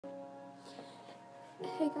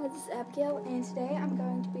Hey guys, it's Abigail, and today I'm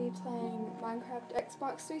going to be playing Minecraft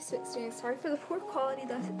Xbox 360. Sorry for the poor quality,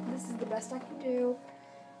 this is the best I can do.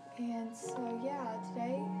 And so yeah,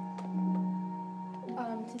 today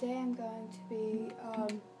I'm going to be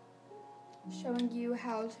showing you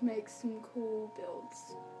how to make some cool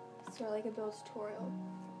builds. So like a build tutorial.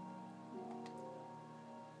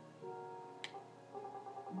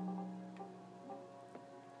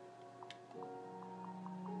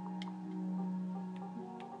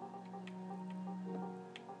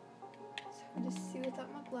 So I just see without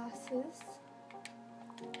my glasses.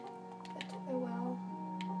 But oh well.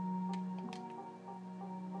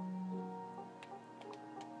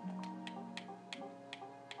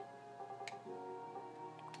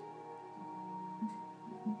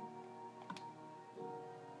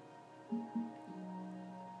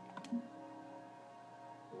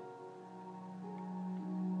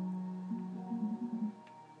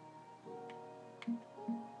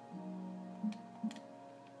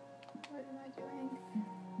 What am I doing?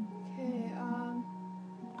 Okay,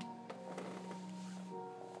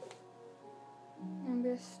 I'm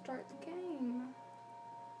gonna start the game.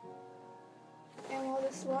 And while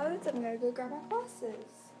this loads, I'm gonna go grab my glasses.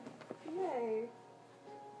 Yay.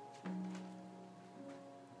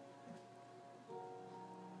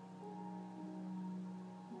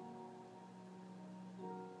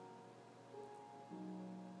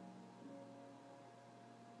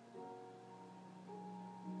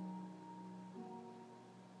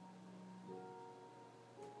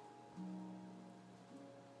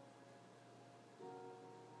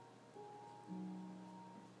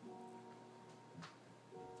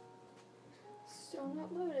 Still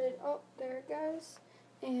not loaded. Oh, there it goes.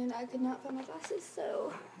 And I could not find my glasses,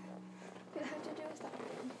 so I'm gonna have to do without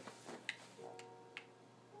them.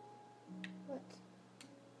 What?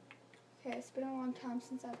 Okay, it's been a long time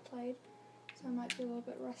since I've played, so I might be a little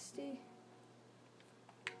bit rusty.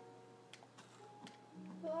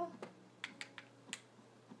 Oh.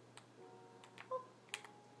 Oh.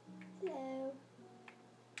 Hello.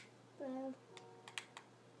 Hello.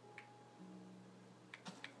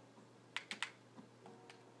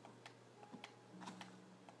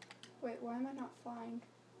 Wait, why am I not flying?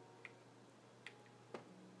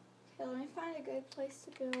 Okay, let me find a good place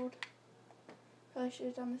to build. Probably should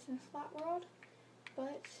have done this in a flat world,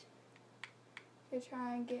 but I'm gonna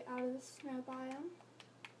try and get out of the snow biome.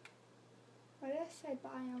 Why did I say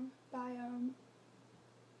biome? Biome.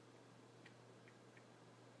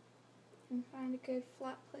 And find a good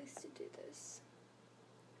flat place to do this.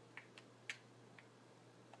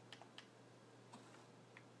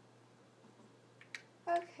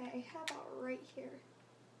 Okay, how about right here?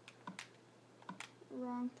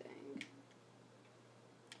 Wrong thing.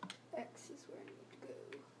 X is where I need to go.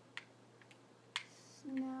 So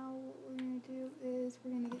now what we're going to do is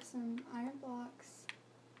we're going to get some iron blocks.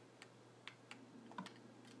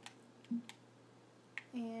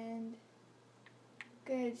 And I'm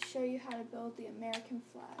going to show you how to build the American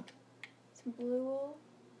flag. Some blue wool,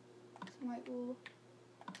 some white wool,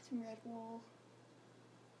 some red wool,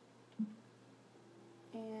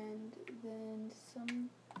 and then some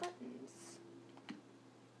buttons.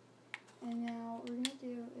 And now what we're going to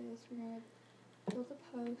do is we're going to build a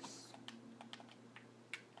post.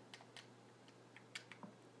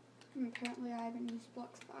 And apparently I haven't used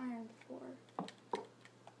blocks of iron before.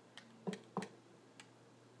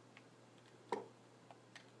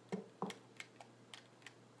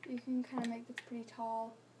 You can kind of make this pretty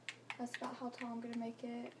tall. That's about how tall I'm going to make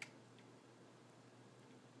it.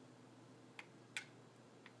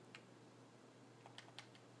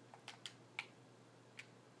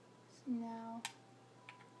 So now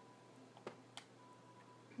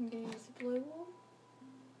I'm going to use the blue wool.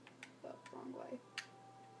 Oh, wrong way.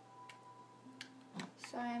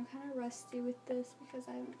 So I am kind of rusty with this because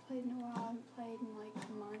I haven't played in a while. I haven't played in like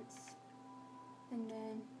months. And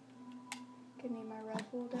then give me my red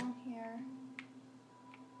wool down here.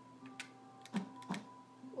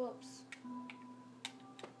 Whoops.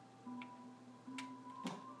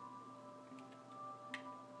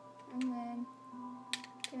 And then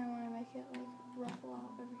I want to make it like ruffle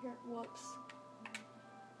out over here. Whoops.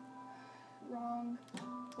 Wrong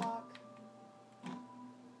block.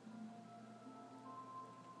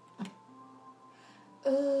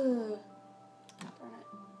 Ugh. Darn it.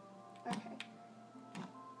 Okay.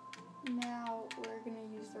 Now we're going to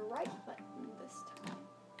use the right button this time.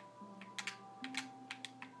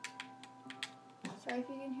 Sorry if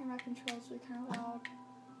you can hear my controls, they're kind of loud.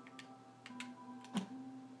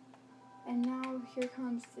 And now here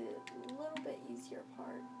comes the little bit easier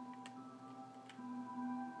part.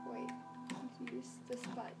 Wait, I have to use this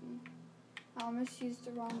button. I almost used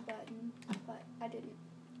the wrong button, but I didn't.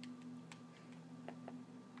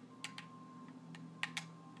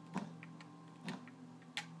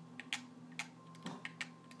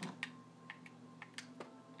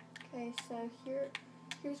 Okay, so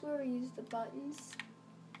here's where we use the buttons.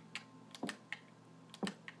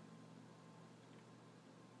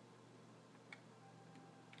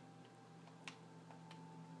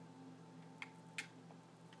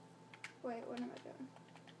 Wait, what am I doing?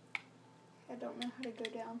 I don't know how to go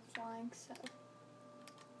down flying, so.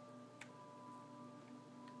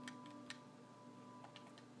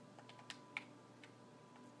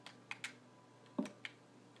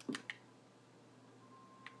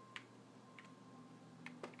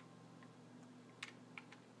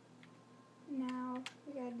 Now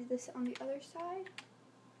we gotta do this on the other side.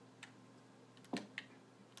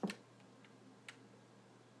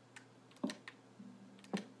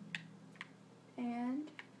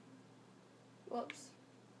 And, whoops.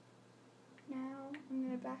 Now I'm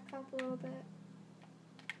gonna back up a little bit.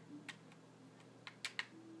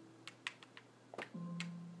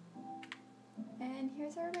 And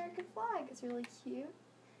here's our American flag. It's really cute.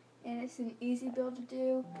 And it's an easy build to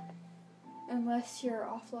do. Unless you're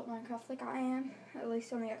offload Minecraft like I am. At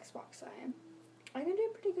least on the Xbox I am. I can do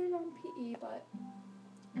pretty good on PE, but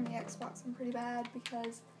on the Xbox I'm pretty bad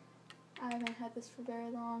because I haven't had this for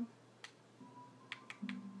very long.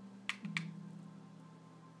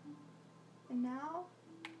 And now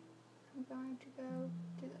I'm going to go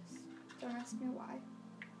do this. Don't ask me why.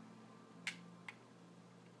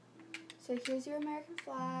 So here's your American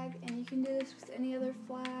flag, and you can do this with any other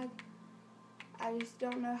flag. I just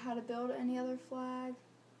don't know how to build any other flag,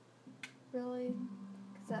 really,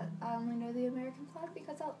 because I only know the American flag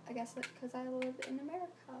because I guess because I live in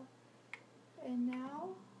America. And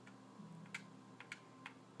now,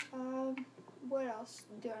 what else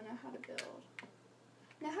do I know how to build?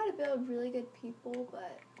 I know how to build really good people,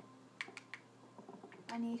 but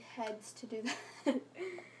I need heads to do that.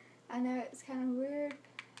 I know it's kind of weird,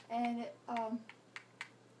 and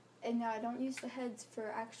no, I don't use the heads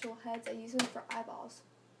for actual heads. I use them for eyeballs,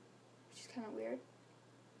 which is kind of weird.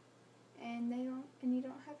 And you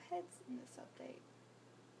don't have heads in this update.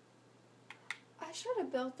 I should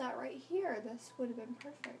have built that right here. This would have been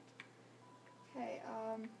perfect. Okay,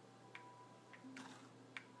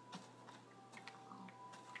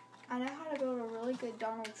 I know how to build a really good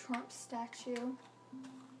Donald Trump statue.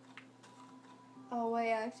 Oh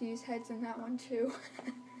wait, I have to use heads in that one too.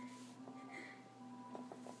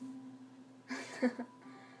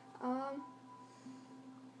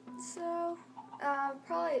 So I'll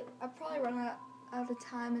probably run out of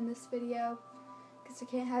time in this video because I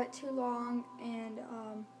can't have it too long, and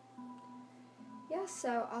yeah,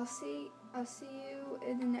 so I'll see you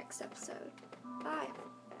in the next episode. Bye.